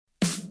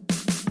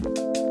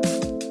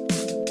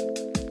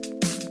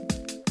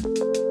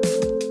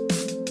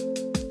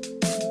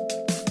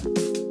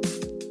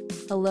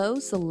Hello,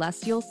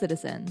 celestial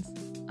citizens.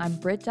 I'm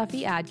Britt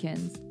Duffy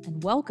Adkins,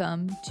 and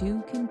welcome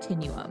to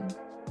Continuum.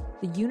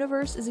 The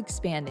universe is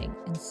expanding,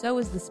 and so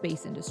is the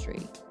space industry.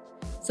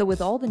 So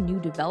with all the new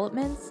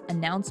developments,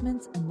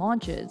 announcements, and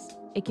launches,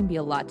 it can be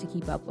a lot to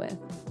keep up with.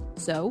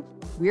 So,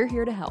 we're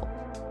here to help.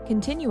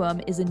 Continuum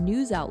is a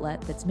news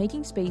outlet that's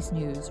making space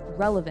news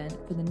relevant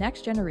for the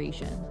next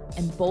generation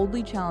and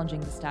boldly challenging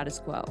the status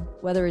quo,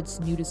 whether it's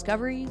new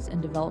discoveries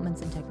and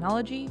developments in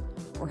technology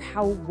or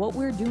how what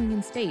we're doing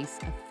in space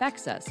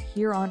affects us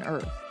here on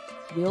Earth.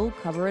 We'll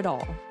cover it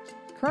all.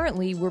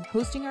 Currently, we're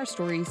posting our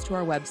stories to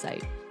our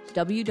website,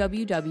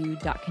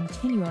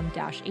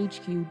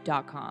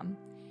 www.continuum-hq.com,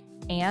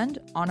 and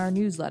on our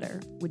newsletter,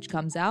 which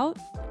comes out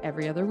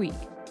every other week.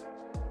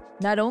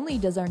 Not only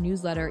does our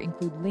newsletter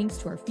include links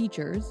to our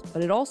features,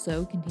 but it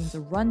also contains a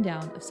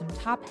rundown of some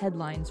top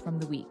headlines from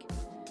the week,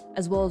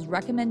 as well as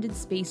recommended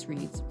space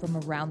reads from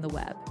around the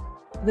web.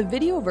 The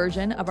video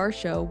version of our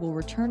show will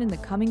return in the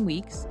coming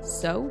weeks,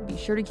 so be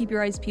sure to keep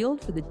your eyes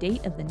peeled for the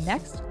date of the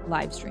next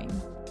live stream.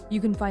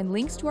 You can find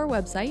links to our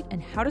website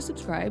and how to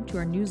subscribe to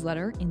our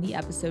newsletter in the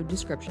episode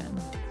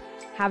description.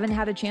 Haven't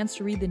had a chance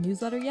to read the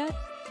newsletter yet?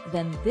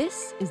 Then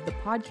this is the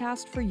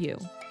podcast for you.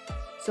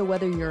 So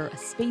whether you're a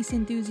space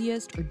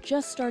enthusiast or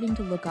just starting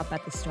to look up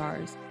at the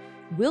stars,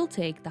 we'll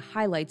take the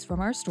highlights from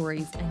our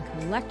stories and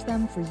collect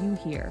them for you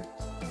here.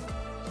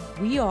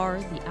 We are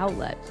the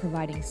outlet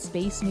providing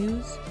space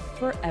news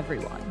for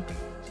everyone.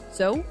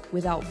 So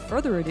without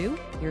further ado,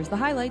 here's the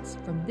highlights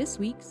from this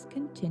week's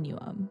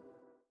Continuum.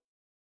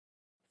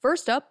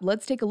 First up,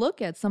 let's take a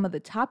look at some of the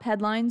top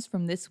headlines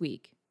from this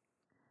week.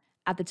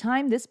 At the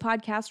time this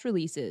podcast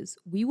releases,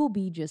 we will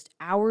be just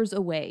hours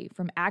away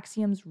from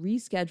Axiom's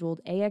rescheduled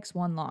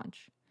AX-1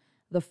 launch,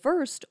 the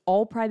first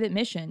all-private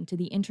mission to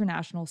the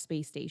International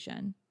Space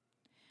Station.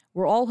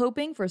 We're all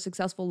hoping for a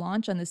successful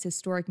launch on this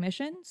historic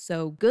mission,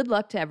 so good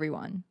luck to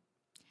everyone.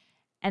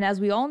 And as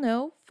we all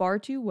know far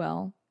too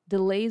well,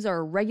 delays are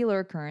a regular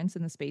occurrence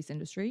in the space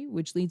industry,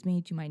 which leads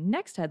me to my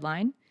next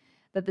headline,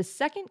 that the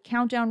second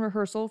countdown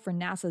rehearsal for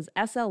NASA's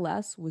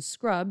SLS was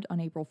scrubbed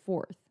on April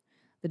 4th.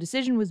 The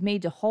decision was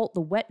made to halt the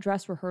wet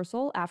dress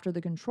rehearsal after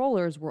the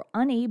controllers were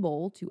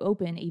unable to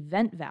open a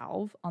vent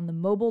valve on the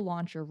mobile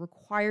launcher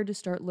required to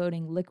start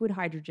loading liquid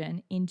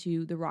hydrogen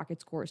into the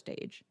rocket's core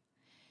stage.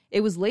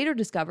 It was later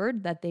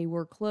discovered that they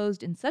were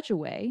closed in such a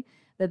way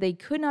that they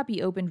could not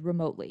be opened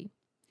remotely.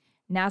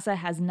 NASA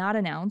has not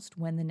announced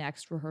when the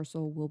next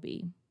rehearsal will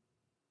be.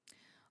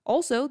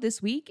 Also,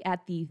 this week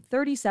at the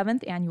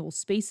 37th Annual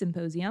Space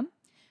Symposium,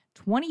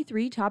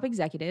 23 top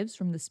executives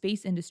from the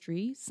space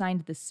industry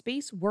signed the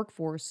Space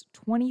Workforce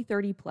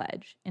 2030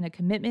 Pledge in a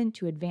commitment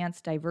to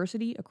advance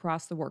diversity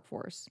across the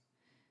workforce.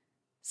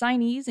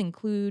 Signees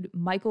include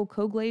Michael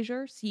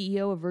Koglazier,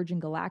 CEO of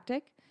Virgin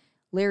Galactic,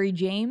 Larry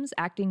James,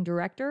 Acting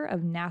Director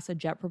of NASA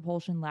Jet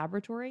Propulsion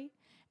Laboratory,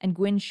 and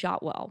Gwynne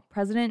Shotwell,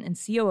 President and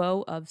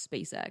COO of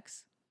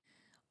SpaceX.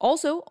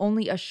 Also,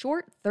 only a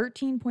short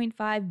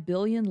 13.5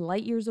 billion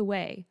light-years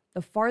away,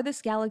 the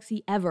farthest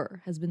galaxy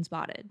ever has been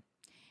spotted.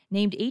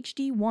 Named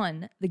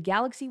HD-1, the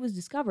galaxy was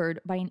discovered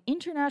by an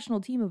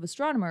international team of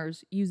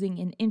astronomers using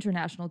an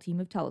international team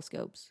of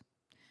telescopes.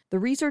 The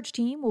research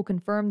team will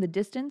confirm the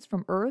distance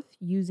from Earth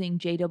using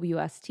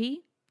JWST.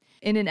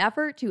 In an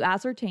effort to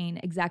ascertain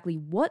exactly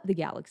what the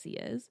galaxy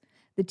is,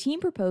 the team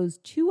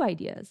proposed two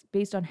ideas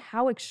based on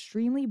how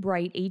extremely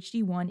bright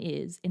HD-1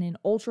 is in an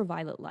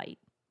ultraviolet light.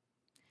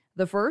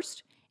 The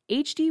first,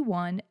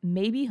 HD-1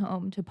 may be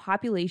home to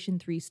population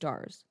 3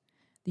 stars,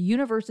 the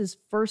universe's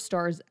first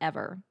stars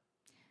ever.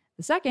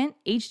 The second,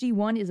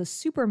 HD-1 is a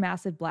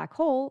supermassive black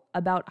hole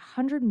about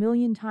 100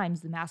 million times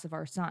the mass of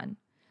our sun,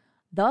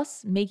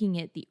 thus making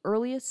it the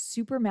earliest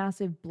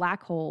supermassive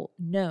black hole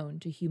known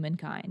to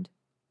humankind.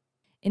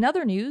 In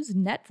other news,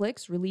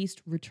 Netflix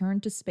released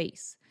Return to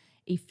Space,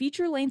 a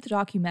feature-length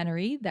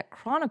documentary that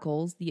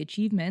chronicles the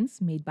achievements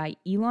made by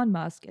Elon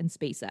Musk and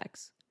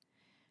SpaceX.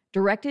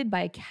 Directed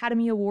by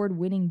Academy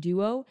Award-winning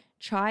duo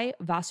Chai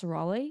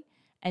Vasarale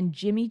and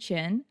Jimmy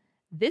Chin,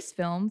 this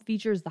film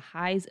features the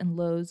highs and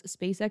lows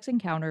SpaceX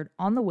encountered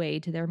on the way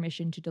to their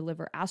mission to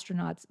deliver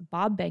astronauts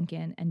Bob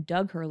Behnken and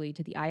Doug Hurley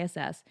to the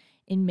ISS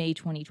in May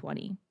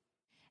 2020.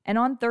 And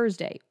on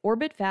Thursday,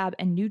 Orbit Fab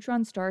and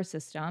Neutron Star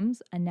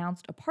Systems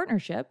announced a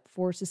partnership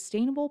for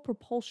sustainable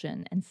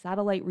propulsion and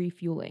satellite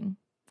refueling.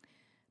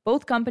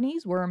 Both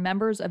companies were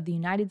members of the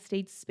United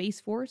States Space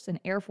Force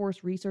and Air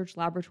Force Research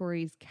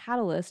Laboratory's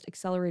Catalyst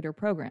Accelerator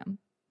program.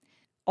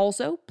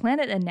 Also,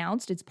 Planet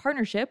announced its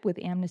partnership with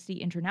Amnesty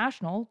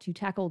International to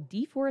tackle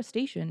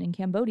deforestation in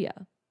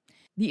Cambodia.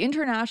 The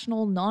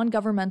international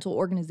non-governmental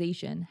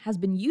organization has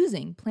been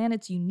using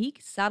Planet's unique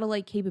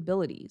satellite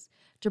capabilities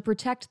to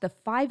protect the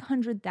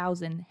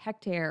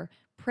 500,000-hectare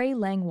Prey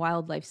Lang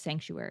Wildlife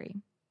Sanctuary.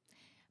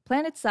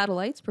 Planet's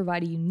satellites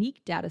provide a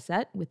unique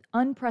dataset with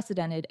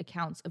unprecedented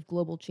accounts of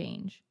global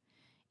change.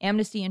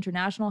 Amnesty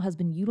International has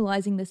been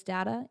utilizing this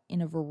data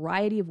in a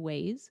variety of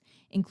ways,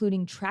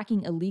 including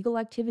tracking illegal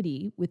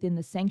activity within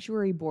the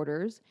sanctuary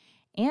borders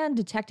and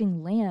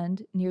detecting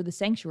land near the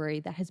sanctuary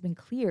that has been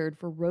cleared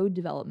for road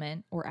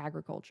development or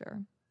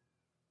agriculture.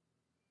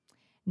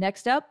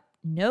 Next up,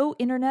 no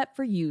internet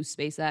for you,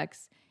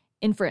 SpaceX,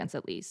 in France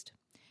at least.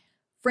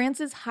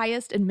 France's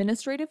highest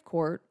administrative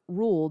court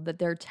ruled that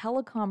their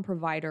telecom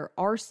provider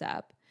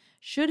ARCEP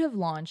should have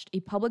launched a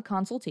public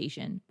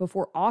consultation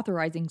before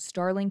authorizing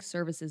Starlink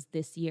services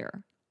this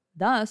year,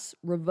 thus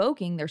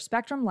revoking their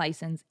spectrum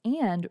license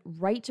and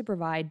right to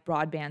provide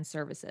broadband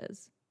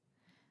services.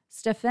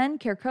 Stéphane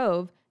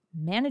Kerkhove,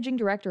 managing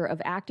director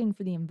of Acting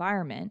for the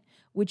Environment,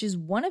 which is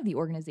one of the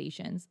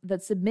organizations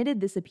that submitted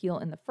this appeal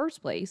in the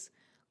first place,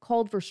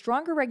 called for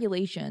stronger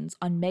regulations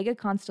on mega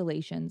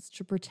constellations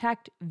to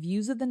protect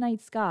views of the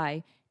night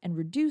sky and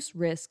reduce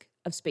risk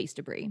of space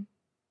debris.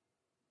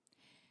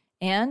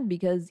 And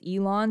because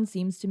Elon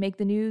seems to make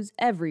the news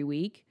every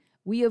week,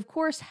 we of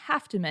course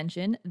have to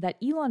mention that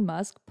Elon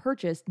Musk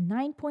purchased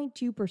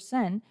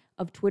 9.2%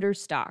 of Twitter's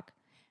stock,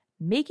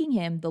 making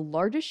him the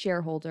largest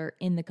shareholder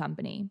in the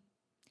company.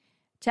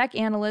 Tech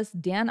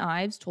analyst Dan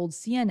Ives told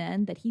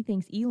CNN that he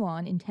thinks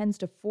Elon intends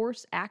to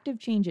force active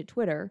change at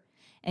Twitter,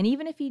 and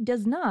even if he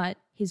does not,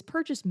 his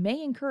purchase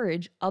may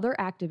encourage other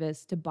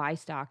activists to buy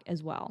stock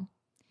as well.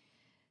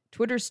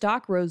 Twitter's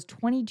stock rose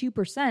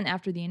 22%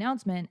 after the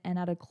announcement, and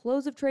at a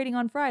close of trading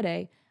on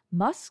Friday,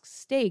 Musk's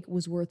stake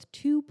was worth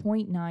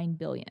 $2.9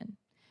 billion.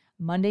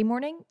 Monday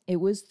morning, it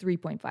was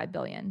 $3.5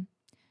 billion.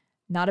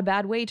 Not a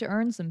bad way to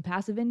earn some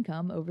passive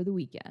income over the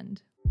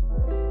weekend.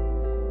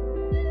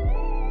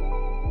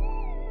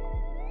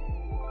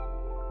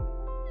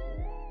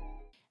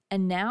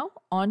 And now,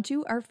 on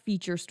to our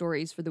feature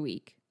stories for the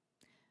week.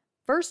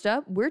 First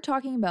up, we're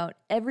talking about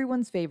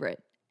everyone's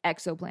favorite,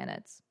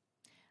 exoplanets.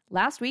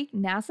 Last week,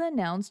 NASA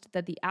announced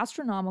that the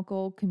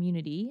astronomical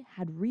community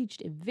had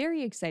reached a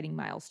very exciting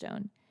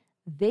milestone.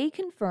 They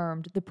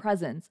confirmed the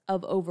presence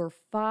of over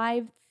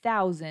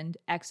 5,000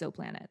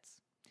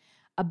 exoplanets.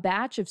 A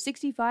batch of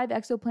 65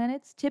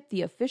 exoplanets tipped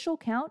the official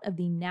count of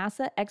the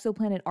NASA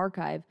Exoplanet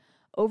Archive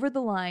over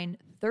the line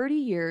 30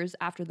 years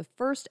after the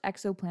first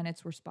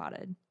exoplanets were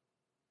spotted.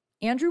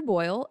 Andrew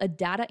Boyle, a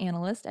data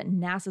analyst at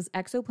NASA's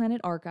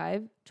Exoplanet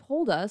Archive,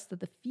 told us that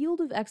the field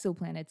of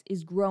exoplanets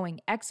is growing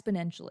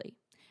exponentially,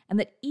 and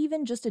that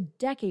even just a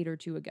decade or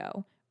two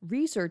ago,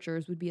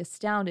 researchers would be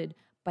astounded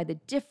by the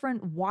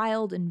different,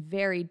 wild, and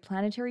varied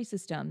planetary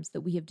systems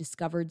that we have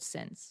discovered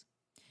since.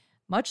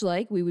 Much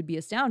like we would be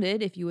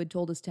astounded if you had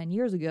told us 10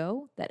 years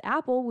ago that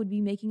Apple would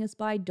be making us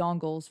buy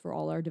dongles for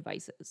all our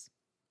devices.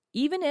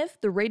 Even if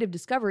the rate of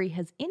discovery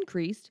has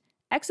increased,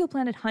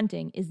 exoplanet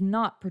hunting is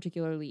not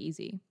particularly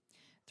easy.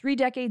 3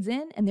 decades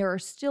in, and there are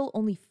still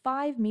only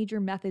 5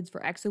 major methods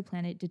for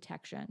exoplanet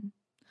detection.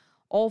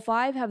 All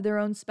 5 have their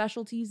own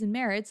specialties and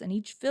merits, and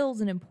each fills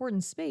an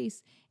important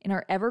space in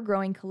our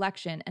ever-growing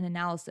collection and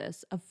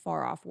analysis of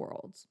far-off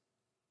worlds.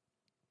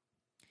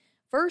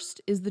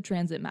 First is the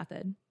transit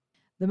method.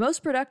 The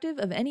most productive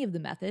of any of the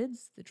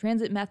methods, the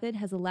transit method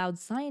has allowed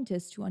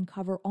scientists to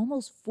uncover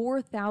almost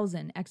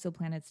 4,000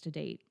 exoplanets to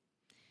date.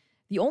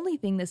 The only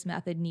thing this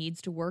method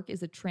needs to work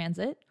is a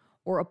transit,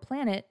 or a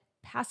planet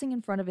passing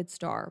in front of its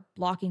star,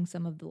 blocking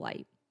some of the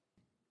light.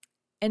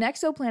 An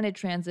exoplanet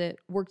transit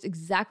works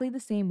exactly the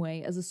same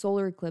way as a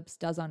solar eclipse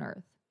does on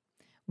Earth.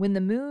 When the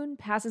moon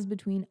passes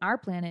between our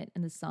planet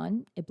and the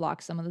sun, it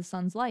blocks some of the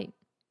sun's light.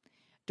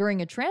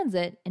 During a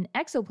transit, an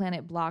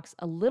exoplanet blocks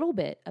a little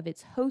bit of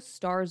its host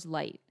star's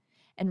light,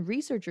 and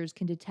researchers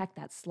can detect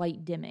that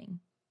slight dimming.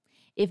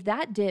 If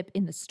that dip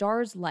in the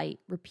star's light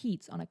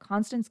repeats on a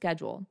constant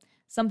schedule,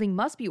 something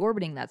must be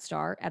orbiting that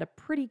star at a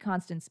pretty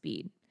constant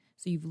speed.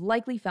 So you've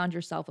likely found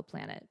yourself a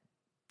planet.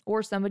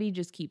 Or somebody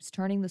just keeps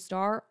turning the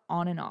star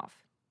on and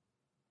off.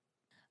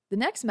 The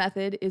next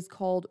method is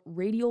called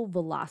radial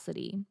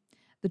velocity.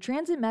 The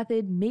transit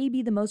method may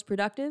be the most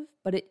productive,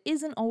 but it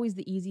isn't always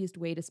the easiest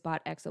way to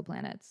spot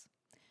exoplanets.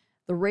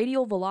 The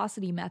radial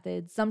velocity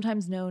method,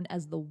 sometimes known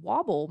as the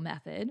wobble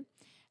method,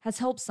 has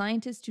helped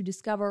scientists to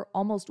discover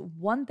almost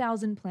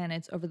 1,000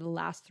 planets over the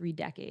last 3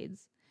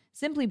 decades,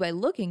 simply by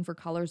looking for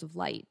colors of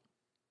light.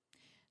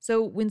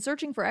 So when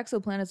searching for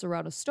exoplanets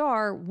around a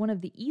star, one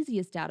of the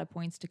easiest data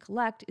points to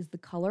collect is the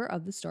color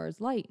of the star's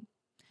light.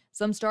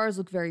 Some stars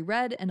look very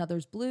red and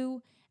others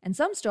blue, and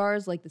some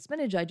stars, like the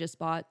spinach I just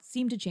bought,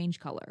 seem to change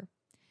color.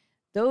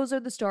 Those are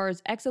the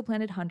stars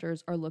exoplanet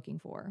hunters are looking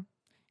for.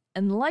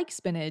 And like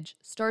spinach,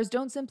 stars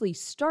don't simply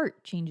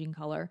start changing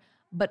color,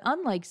 but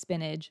unlike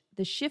spinach,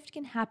 the shift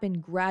can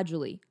happen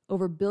gradually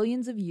over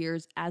billions of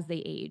years as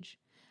they age.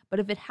 But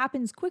if it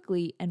happens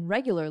quickly and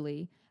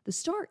regularly, the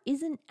star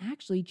isn't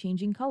actually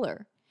changing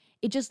color.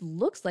 It just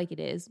looks like it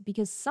is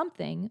because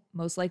something,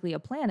 most likely a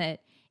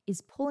planet,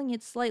 is pulling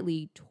it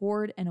slightly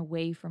toward and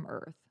away from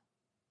Earth.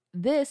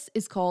 This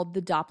is called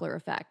the Doppler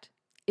effect.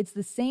 It's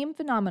the same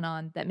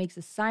phenomenon that makes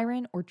a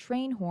siren or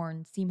train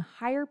horn seem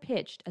higher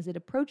pitched as it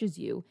approaches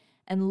you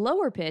and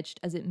lower pitched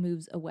as it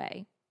moves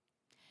away.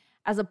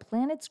 As a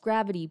planet's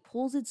gravity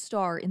pulls its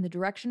star in the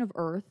direction of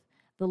Earth,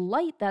 the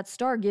light that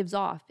star gives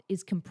off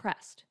is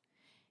compressed.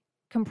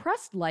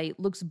 Compressed light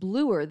looks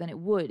bluer than it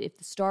would if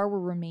the star were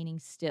remaining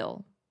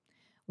still.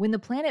 When the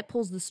planet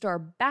pulls the star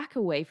back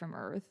away from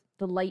Earth,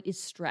 the light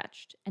is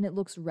stretched and it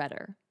looks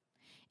redder.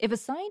 If a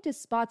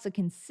scientist spots a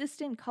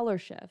consistent color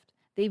shift,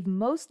 they've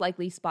most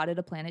likely spotted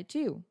a planet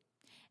too.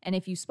 And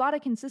if you spot a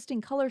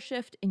consistent color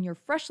shift in your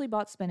freshly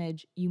bought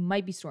spinach, you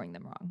might be storing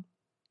them wrong.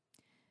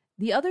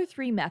 The other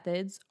three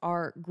methods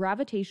are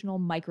gravitational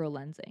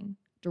microlensing,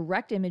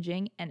 direct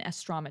imaging, and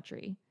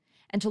astrometry.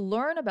 And to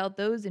learn about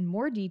those in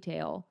more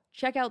detail,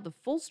 check out the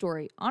full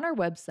story on our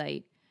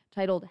website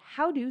titled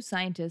How Do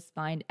Scientists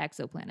Find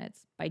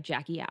Exoplanets by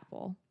Jackie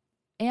Apple.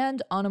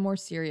 And on a more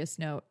serious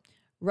note,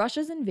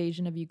 Russia's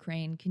invasion of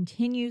Ukraine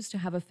continues to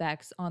have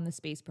effects on the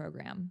space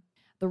program.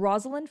 The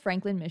Rosalind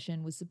Franklin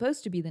mission was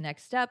supposed to be the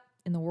next step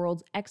in the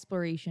world's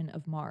exploration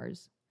of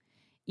Mars.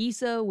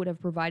 ESA would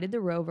have provided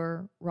the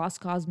rover,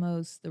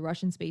 Roscosmos, the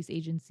Russian space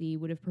agency,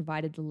 would have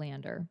provided the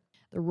lander.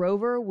 The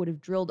rover would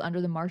have drilled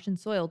under the Martian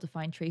soil to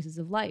find traces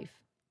of life.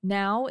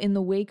 Now, in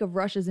the wake of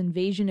Russia's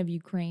invasion of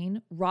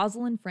Ukraine,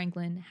 Rosalind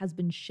Franklin has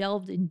been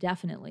shelved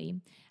indefinitely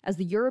as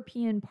the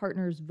European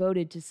partners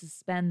voted to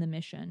suspend the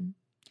mission.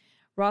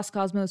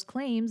 Roscosmos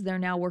claims they're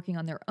now working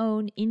on their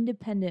own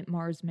independent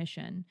Mars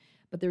mission,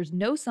 but there's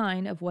no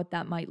sign of what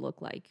that might look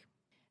like.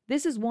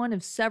 This is one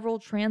of several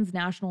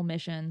transnational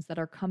missions that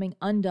are coming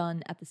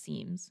undone at the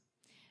seams.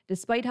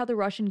 Despite how the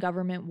Russian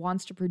government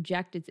wants to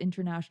project its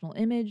international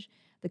image,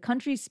 the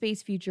country's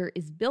space future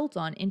is built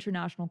on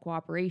international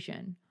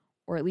cooperation,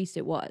 or at least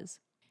it was.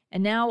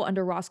 And now,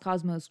 under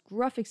Roscosmos'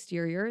 gruff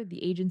exterior,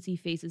 the agency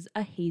faces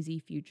a hazy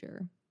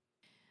future.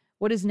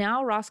 What is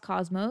now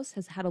Roscosmos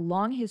has had a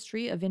long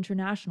history of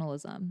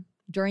internationalism.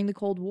 During the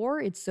Cold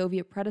War, its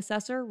Soviet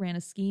predecessor ran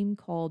a scheme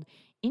called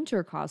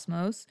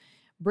Intercosmos,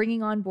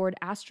 bringing on board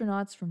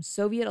astronauts from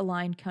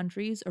Soviet-aligned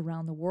countries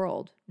around the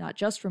world, not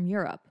just from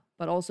Europe,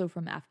 but also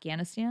from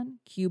Afghanistan,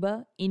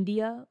 Cuba,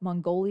 India,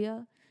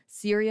 Mongolia,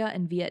 Syria,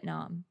 and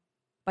Vietnam.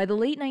 By the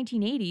late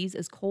 1980s,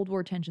 as Cold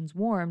War tensions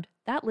warmed,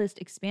 that list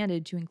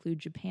expanded to include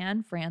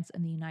Japan, France,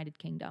 and the United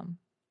Kingdom.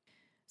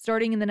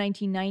 Starting in the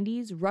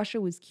 1990s,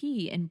 Russia was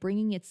key in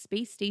bringing its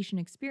space station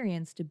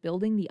experience to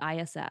building the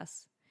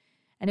ISS.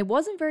 And it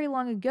wasn't very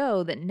long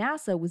ago that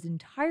NASA was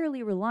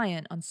entirely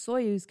reliant on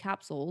Soyuz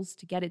capsules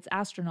to get its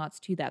astronauts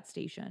to that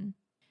station.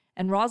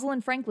 And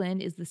Rosalind Franklin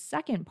is the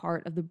second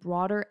part of the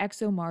broader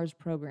ExoMars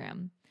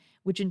program,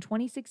 which in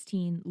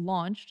 2016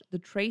 launched the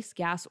Trace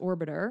Gas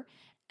Orbiter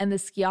and the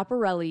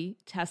Schiaparelli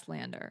test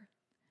lander.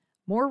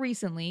 More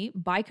recently,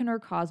 Baikonur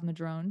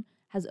Cosmodrome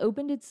has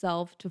opened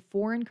itself to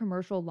foreign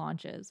commercial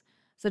launches,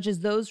 such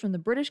as those from the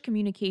British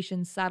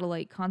communications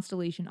satellite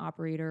constellation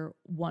operator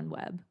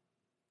OneWeb.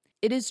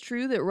 It is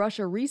true that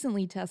Russia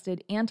recently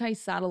tested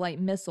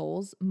anti-satellite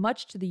missiles,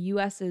 much to the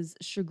US's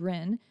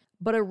chagrin,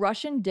 but a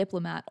Russian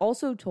diplomat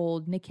also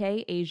told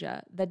Nikkei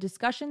Asia that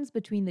discussions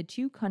between the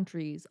two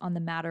countries on the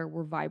matter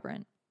were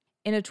vibrant.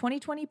 In a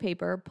 2020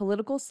 paper,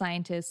 political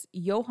scientists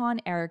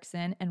Johan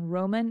Eriksson and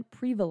Roman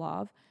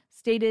Privalov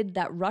stated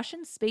that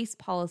Russian space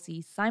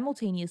policy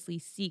simultaneously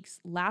seeks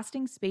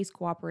lasting space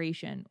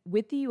cooperation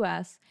with the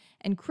US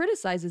and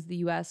criticizes the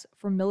US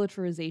for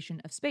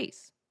militarization of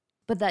space.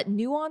 But that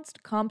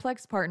nuanced,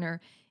 complex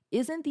partner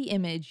isn't the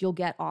image you'll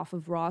get off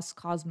of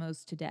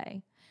Roscosmos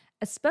today,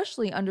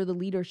 especially under the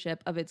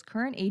leadership of its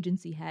current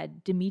agency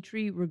head,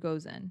 Dmitry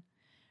Rogozin.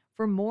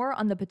 For more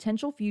on the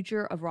potential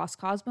future of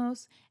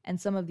Roscosmos and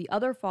some of the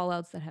other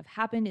fallouts that have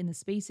happened in the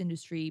space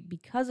industry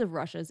because of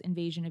Russia's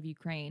invasion of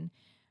Ukraine,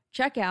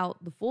 check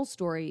out the full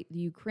story, The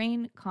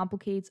Ukraine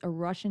Complicates a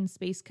Russian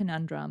Space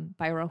Conundrum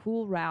by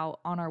Rahul Rao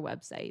on our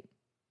website.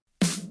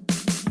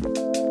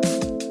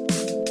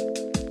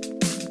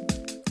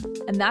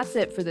 And that's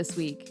it for this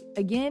week.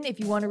 Again, if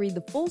you want to read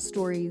the full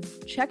stories,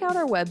 check out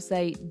our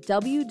website,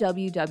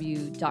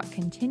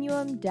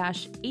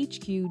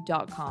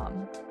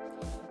 www.continuum-hq.com.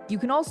 You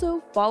can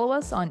also follow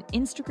us on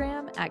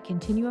Instagram at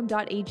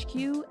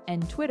continuum.hq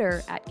and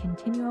Twitter at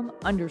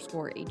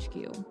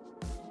continuum_HQ.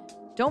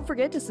 Don't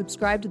forget to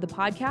subscribe to the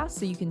podcast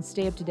so you can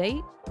stay up to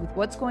date with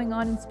what's going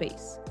on in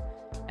space.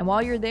 And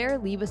while you're there,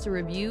 leave us a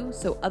review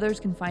so others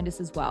can find us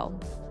as well.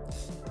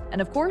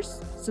 And of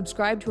course,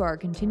 subscribe to our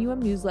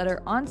Continuum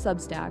newsletter on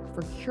Substack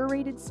for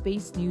curated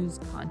space news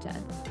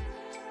content.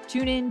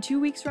 Tune in 2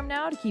 weeks from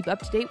now to keep up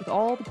to date with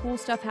all the cool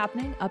stuff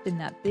happening up in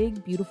that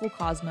big, beautiful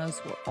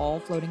cosmos we're all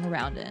floating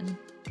around in.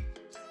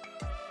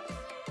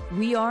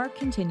 We are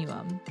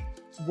Continuum.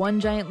 One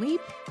giant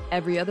leap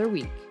every other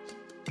week.